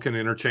outside role can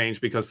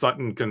interchange because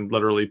Sutton can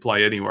literally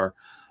play anywhere.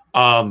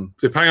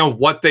 Depending on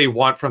what they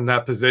want from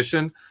that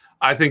position,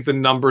 I think the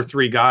number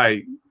 3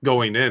 guy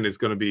going in is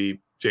going to be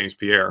James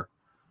Pierre.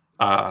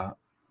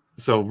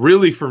 So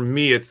really for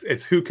me, it's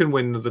who can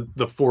win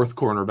the 4th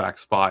cornerback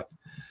spot.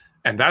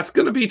 And that's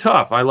going to be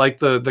tough. I like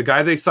the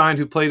guy they signed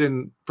who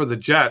played for the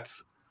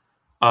Jets.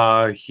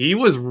 He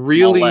was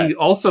really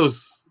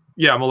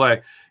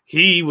Malay.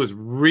 He was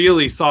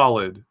really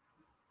solid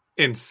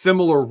in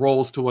similar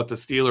roles to what the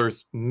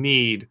Steelers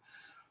need.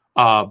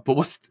 But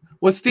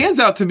what stands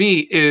out to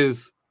me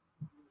is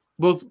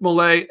both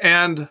Malay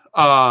and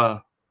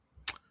the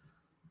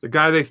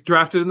guy they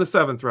drafted in the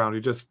 7th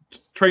round,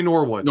 Trey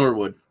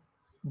Norwood.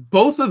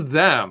 Both of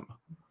them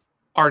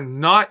are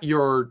not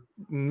your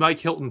Mike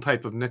Hilton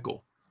type of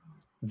nickel.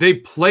 They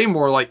play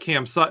more like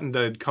Cam Sutton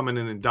did coming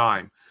in and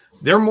dime.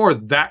 They're more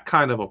that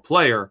kind of a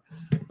player.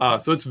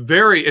 So it's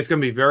going to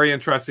be very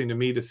interesting to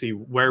me to see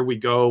where we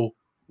go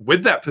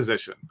with that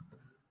position.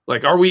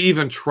 Like, are we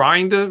even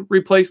trying to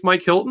replace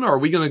Mike Hilton, or are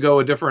we going to go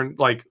a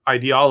different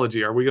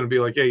ideology? Are we going to be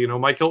like, hey,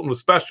 Mike Hilton was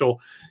special.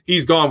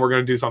 He's gone. We're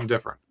going to do something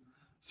different.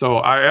 So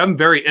I am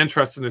very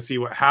interested to see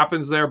what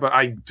happens there, but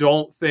I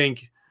don't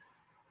think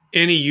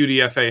any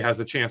UDFA has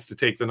a chance to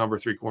take the number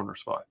 3 corner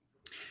spot.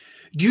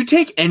 Do you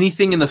take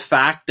anything in the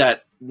fact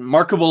that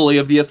Mark Cavoli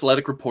of The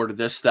Athletic reported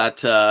this, that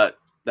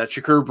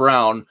Shakur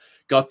Brown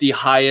got the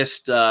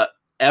highest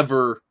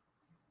ever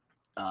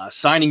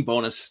signing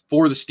bonus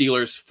for the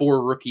Steelers for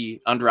a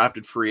rookie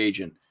undrafted free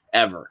agent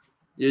ever?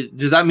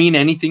 Does that mean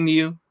anything to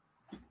you?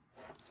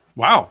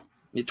 Wow.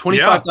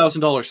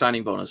 $25,000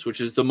 signing bonus,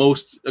 which is the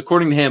most,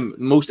 according to him,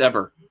 most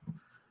ever.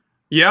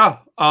 Yeah.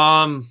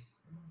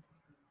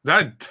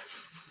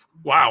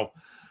 Wow.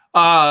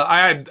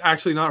 I had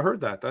actually not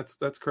heard that.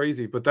 That's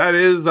crazy. But that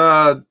is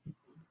that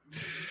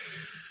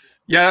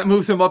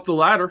moves him up the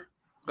ladder.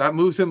 That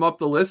moves him up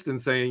the list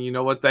and saying, you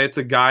know what, that's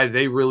a guy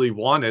they really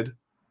wanted.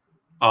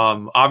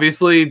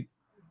 Obviously,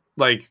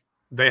 they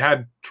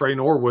had Trey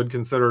Norwood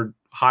considered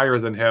higher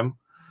than him,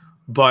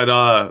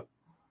 but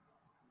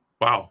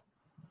wow.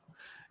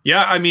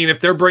 Yeah, I mean,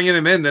 if they're bringing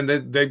him in,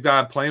 then they've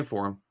got a plan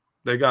for him.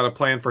 They got a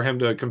plan for him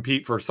to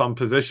compete for some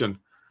position.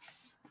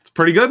 It's a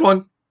pretty good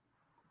one.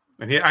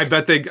 And I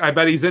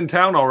bet he's in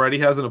town already,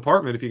 has an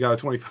apartment if he got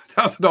a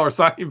 $25,000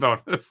 signing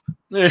bonus.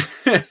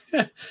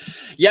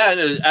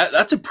 Yeah,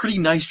 that's a pretty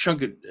nice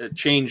chunk of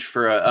change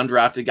for an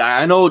undrafted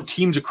guy. I know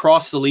teams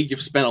across the league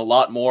have spent a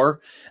lot more.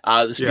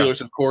 The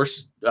Steelers, of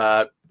course,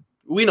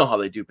 we know how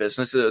they do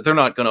business. They're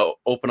not going to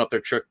open up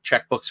their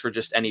checkbooks for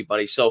just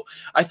anybody. So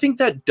I think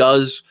that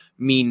does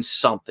mean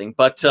something.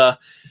 But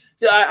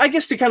I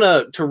guess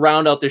to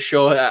round out the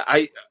show,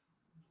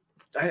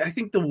 I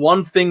think the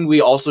one thing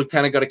we also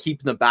kind of got to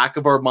keep in the back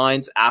of our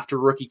minds after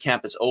rookie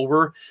camp is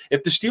over,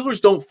 if the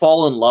Steelers don't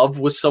fall in love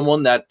with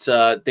someone that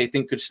they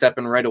think could step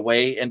in right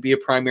away and be a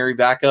primary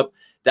backup,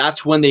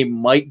 that's when they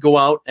might go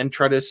out and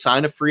try to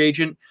sign a free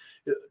agent.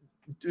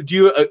 Do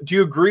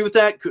you agree with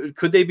that?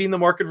 Could they be in the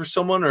market for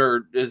someone,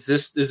 or is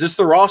this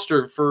the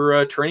roster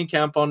for training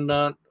camp on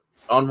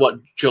what,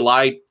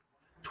 July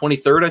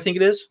 23rd? I think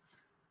it is.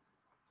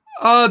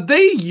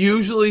 They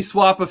usually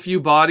swap a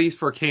few bodies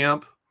for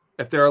camp.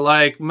 If they're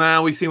like,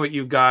 man, we see what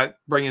you've got,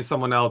 bring in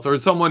someone else, or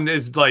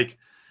someone's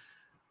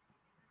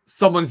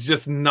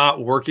just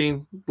not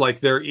working,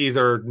 like they're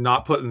either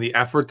not putting the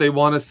effort they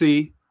want to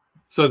see,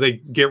 so they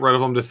get rid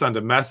of them to send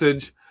a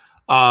message.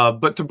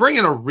 But to bring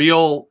in a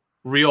real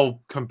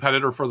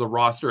competitor for the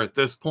roster at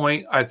this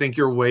point, I think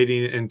you're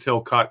waiting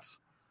until cuts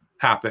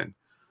happen.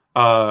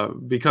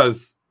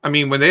 Because I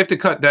mean, when they have to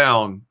cut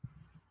down,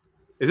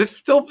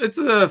 it's a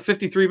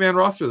 53-man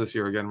roster this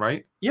year again,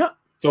 right? Yeah.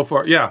 So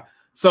far, yeah.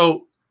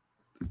 So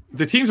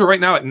the teams are right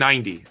now at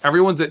 90.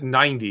 Everyone's at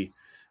 90.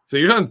 So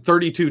you're done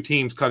 32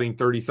 teams cutting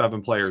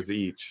 37 players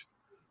each.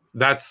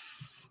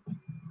 That's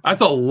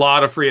a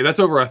lot of free. That's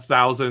over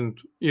 1,000,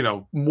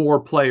 more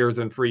players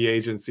in free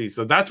agency.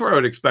 So that's where I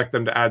would expect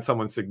them to add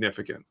someone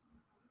significant.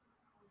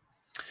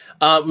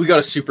 We got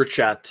a super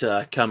chat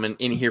coming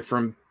in here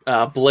from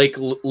Blake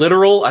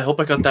Literal. I hope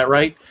I got that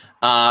right.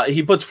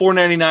 He puts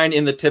 $4.99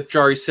 in the tip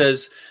jar. He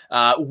says,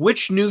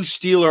 which new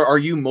Steeler are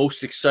you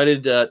most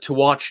excited to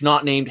watch,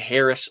 not named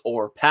Harris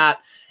or Pat,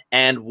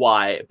 and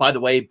why? By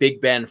the way,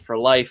 Big Ben for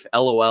life.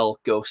 LOL,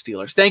 go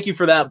Steelers. Thank you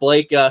for that,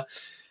 Blake.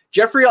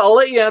 Jeffrey, I'll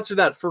let you answer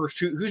that first.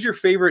 Who's your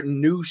favorite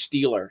new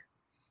Steeler?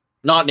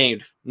 Not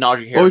named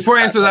Najee Harris. Well, before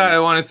I answer that, I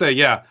want to say,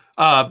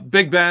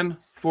 Big Ben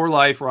for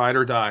life, ride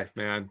or die,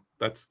 man.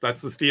 That's the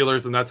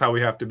Steelers, and that's how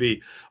we have to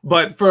be.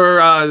 But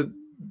for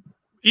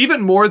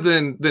even more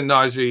than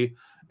Najee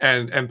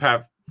and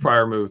Pat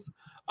Freiermuth,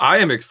 I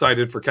am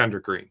excited for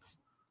Kendrick Green.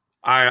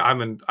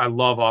 I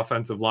love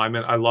offensive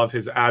linemen. I love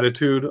his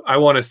attitude. I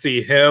want to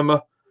see him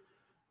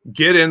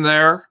get in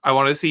there. I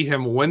want to see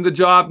him win the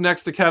job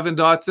next to Kevin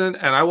Dotson,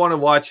 and I want to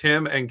watch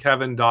him and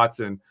Kevin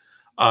Dotson.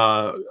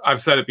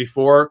 I've said it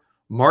before.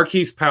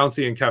 Marquise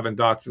Pouncey and Kevin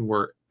Dotson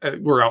were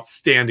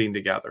outstanding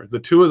together. The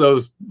two of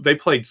those, they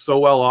played so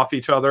well off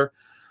each other.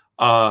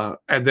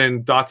 And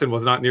then Dotson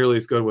was not nearly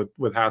as good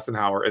with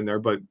Hassenauer in there,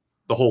 but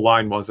the whole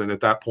line wasn't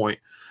at that point.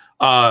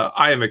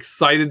 I am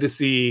excited to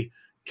see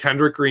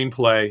Kendrick Green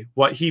play,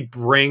 what he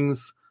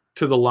brings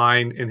to the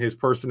line in his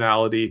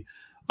personality.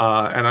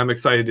 And I'm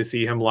excited to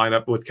see him line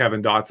up with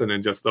Kevin Dotson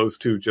and just those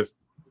two just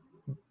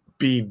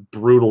be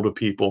brutal to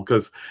people.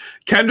 Because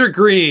Kendrick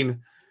Green,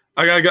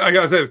 I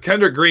gotta say,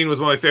 Kendrick Green was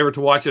one of my favorite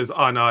to watch is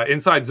on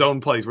inside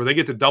zone plays where they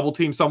get to double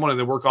team someone and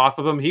then work off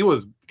of him.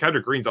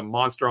 Kendrick Green's a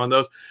monster on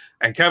those,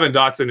 and Kevin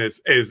Dotson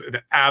is an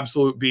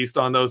absolute beast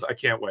on those. I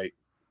can't wait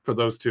for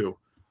those two.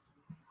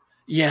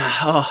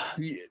 Yeah,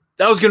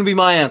 that was going to be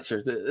my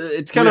answer.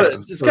 It's kind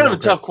of a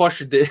tough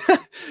question.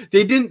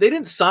 They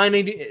didn't sign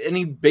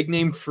any big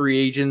name free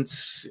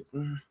agents.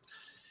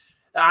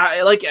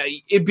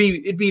 It'd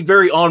be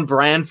very on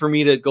brand for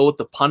me to go with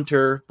the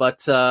punter,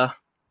 but.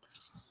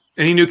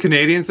 Any new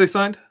Canadians they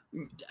signed?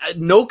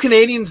 No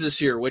Canadians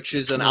this year, which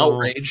is an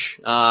outrage.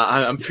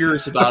 I'm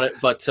furious about it,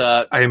 but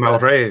I am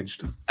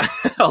outraged.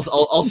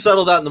 I'll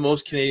settle that in the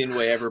most Canadian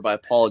way ever by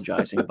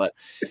apologizing. But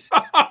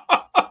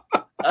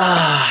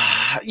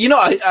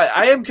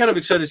I am kind of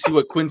excited to see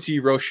what Quincy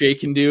Roche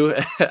can do.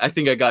 I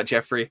think I got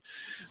Jeffrey,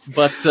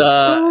 but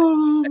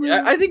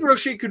I think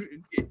Roche could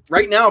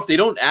right now. If they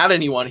don't add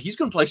anyone, he's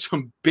going to play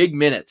some big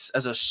minutes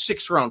as a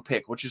 6th round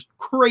pick, which is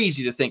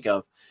crazy to think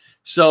of.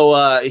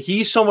 So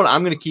he's someone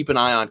I'm going to keep an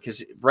eye on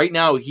because right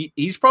now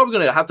he's probably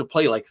going to have to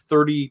play like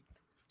 30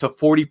 to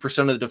 40%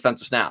 of the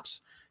defensive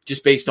snaps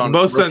just based on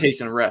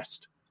rotation and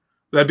rest.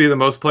 That'd be the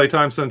most play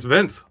time since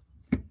Vince.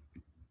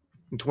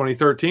 In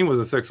 2013 was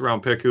a 6th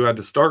round pick who had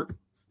to start.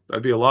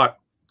 That'd be a lot.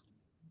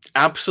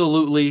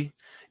 Absolutely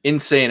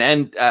insane.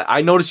 And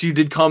I noticed you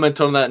did comment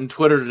on that in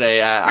Twitter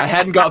today. I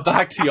hadn't got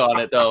back to you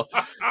on it though,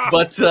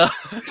 but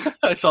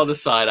I saw the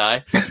side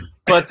eye.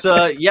 But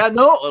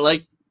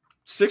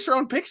 6th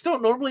round picks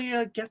don't normally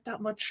get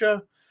that much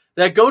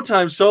that go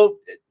time. So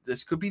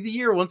this could be the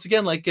year once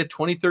again, like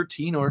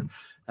 2013 or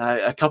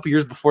a couple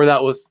years before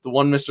that with the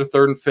one Mr.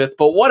 3rd and 5th,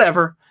 but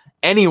whatever.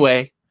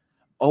 Anyway,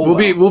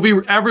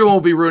 everyone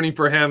will be rooting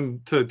for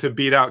him to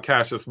beat out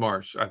Cassius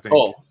Marsh, I think.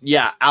 Oh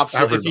yeah,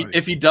 absolutely.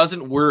 If he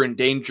doesn't, we're in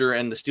danger,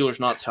 and the Steelers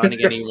not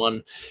signing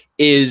anyone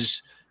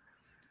is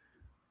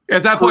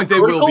at that point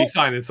critical. They will be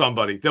signing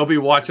somebody. They'll be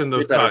watching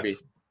those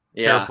cuts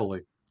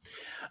carefully.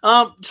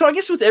 So I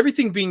guess with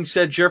everything being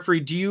said, Jeffrey,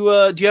 do you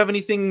have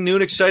anything new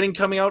and exciting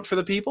coming out for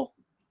the people?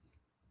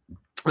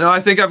 No,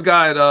 I think I've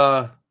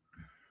got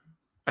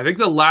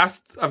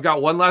I've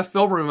got one last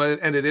film room,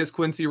 and it is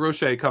Quincy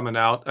Roche coming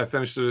out. I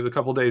finished it a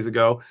couple days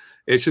ago.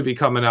 It should be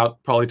coming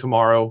out probably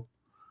tomorrow.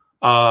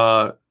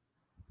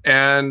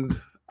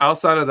 And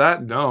outside of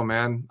that, no,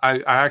 man.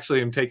 I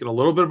actually am taking a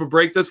little bit of a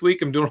break this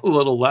week. I'm doing a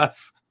little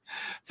less.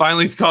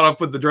 Finally caught up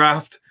with the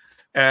draft,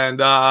 and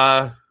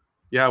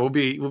we'll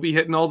be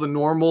hitting all the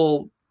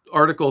normal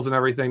articles and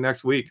everything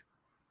next week.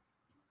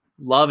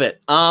 Love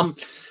it.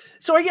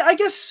 So I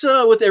guess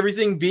with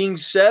everything being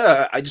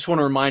said, I just want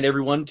to remind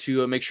everyone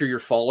to make sure you're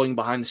following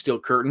Behind the Steel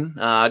Curtain,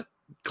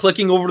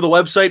 clicking over to the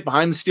website,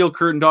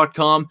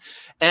 behindthesteelcurtain.com.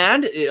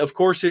 And, of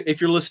course, if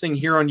you're listening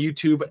here on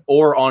YouTube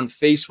or on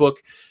Facebook,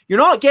 you're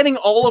not getting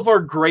all of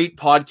our great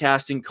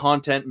podcasting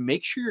content.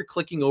 Make sure you're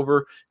clicking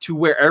over to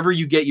wherever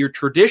you get your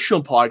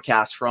traditional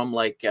podcasts from,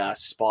 like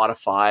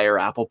Spotify or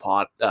Apple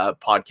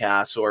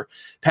Podcasts or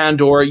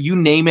Pandora, you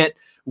name it.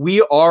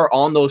 We are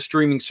on those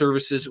streaming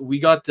services. We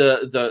got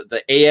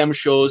the AM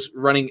shows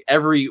running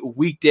every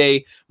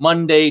weekday,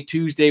 Monday,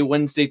 Tuesday,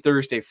 Wednesday,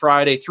 Thursday,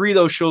 Friday. 3 of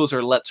those shows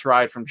are Let's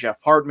Ride from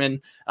Jeff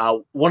Hartman.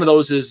 One of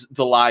those is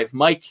The Live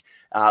Mic,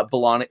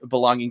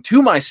 belonging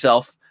to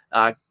myself.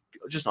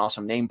 Just an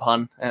awesome name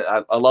pun.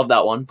 I love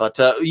that one. But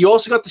you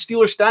also got the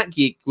Steelers Stat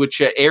Geek,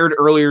 which aired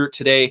earlier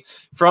today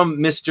from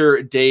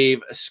Mr.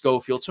 Dave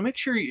Schofield. So make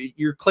sure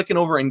you're clicking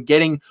over and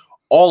getting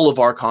all of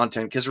our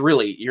content, because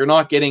really, you're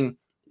not getting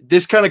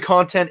this kind of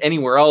content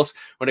anywhere else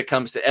when it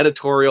comes to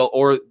editorial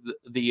or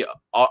the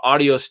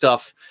audio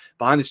stuff.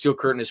 Behind the Steel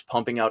Curtain is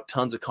pumping out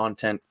tons of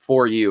content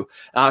for you.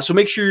 So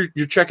make sure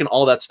you're checking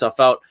all that stuff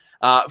out.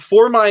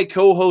 For my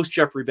co-host,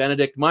 Jeffrey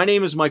Benedict, my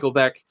name is Michael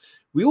Beck.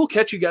 We will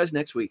catch you guys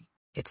next week.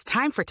 It's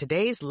time for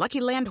today's Lucky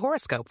Land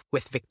horoscope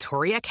with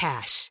Victoria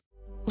Cash.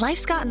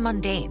 Life's gotten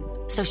mundane,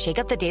 so shake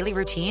up the daily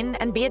routine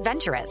and be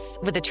adventurous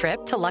with a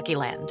trip to Lucky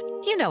Land.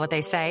 You know what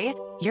they say,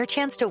 your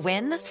chance to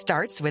win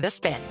starts with a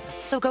spin.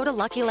 So go to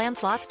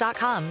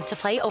LuckyLandSlots.com to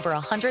play over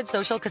 100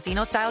 social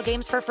casino-style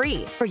games for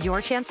free for your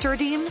chance to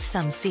redeem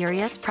some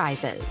serious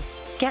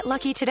prizes. Get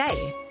lucky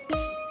today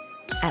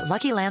at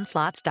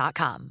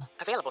LuckyLandSlots.com.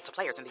 Available to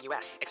players in the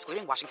U.S.,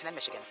 excluding Washington and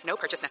Michigan. No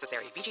purchase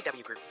necessary.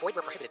 VGW Group. Void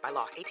where prohibited by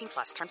law.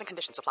 18+. Terms and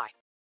conditions apply.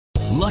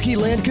 Lucky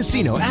Land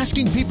Casino,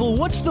 asking people,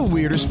 what's the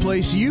weirdest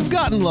place you've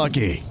gotten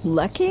lucky?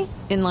 Lucky?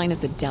 In line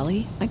at the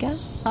deli, I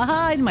guess?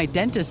 Aha, in my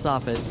dentist's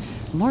office.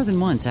 More than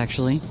once,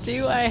 actually.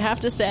 Do I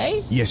have to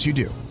say? Yes, you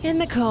do. In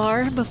the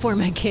car before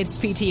my kids'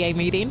 PTA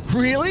meeting.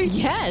 Really?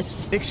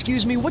 Yes.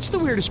 Excuse me, what's the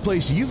weirdest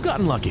place you've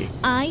gotten lucky?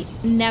 I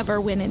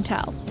never win and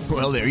tell.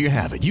 Well, there you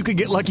have it. You can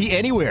get lucky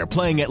anywhere,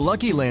 playing at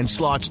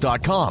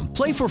LuckyLandSlots.com.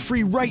 Play for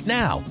free right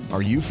now.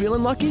 Are you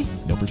feeling lucky?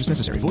 No purchase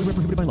necessary. Void where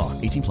prohibited by law.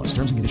 18+.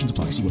 Terms and conditions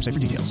apply. See website for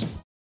details.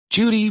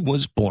 Judy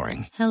was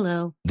boring.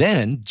 Hello.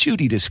 Then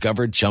Judy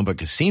discovered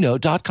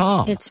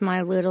ChumbaCasino.com. It's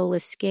my little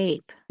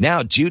escape.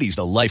 Now Judy's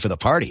the life of the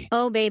party.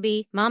 Oh,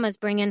 baby, mama's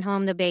bringing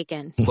home the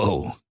bacon.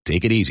 Whoa,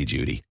 take it easy,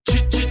 Judy.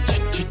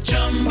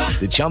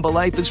 The Chumba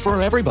life is for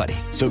everybody.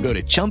 So go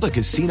to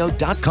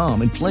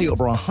ChumbaCasino.com and play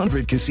over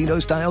 100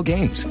 casino-style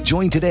games.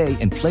 Join today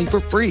and play for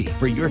free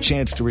for your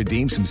chance to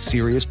redeem some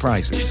serious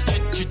prizes.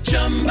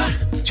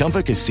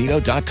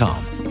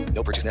 ChumbaCasino.com.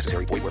 No purchase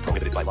necessary. Void where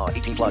prohibited by law.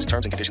 18+.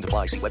 Terms and conditions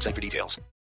apply. See website for details.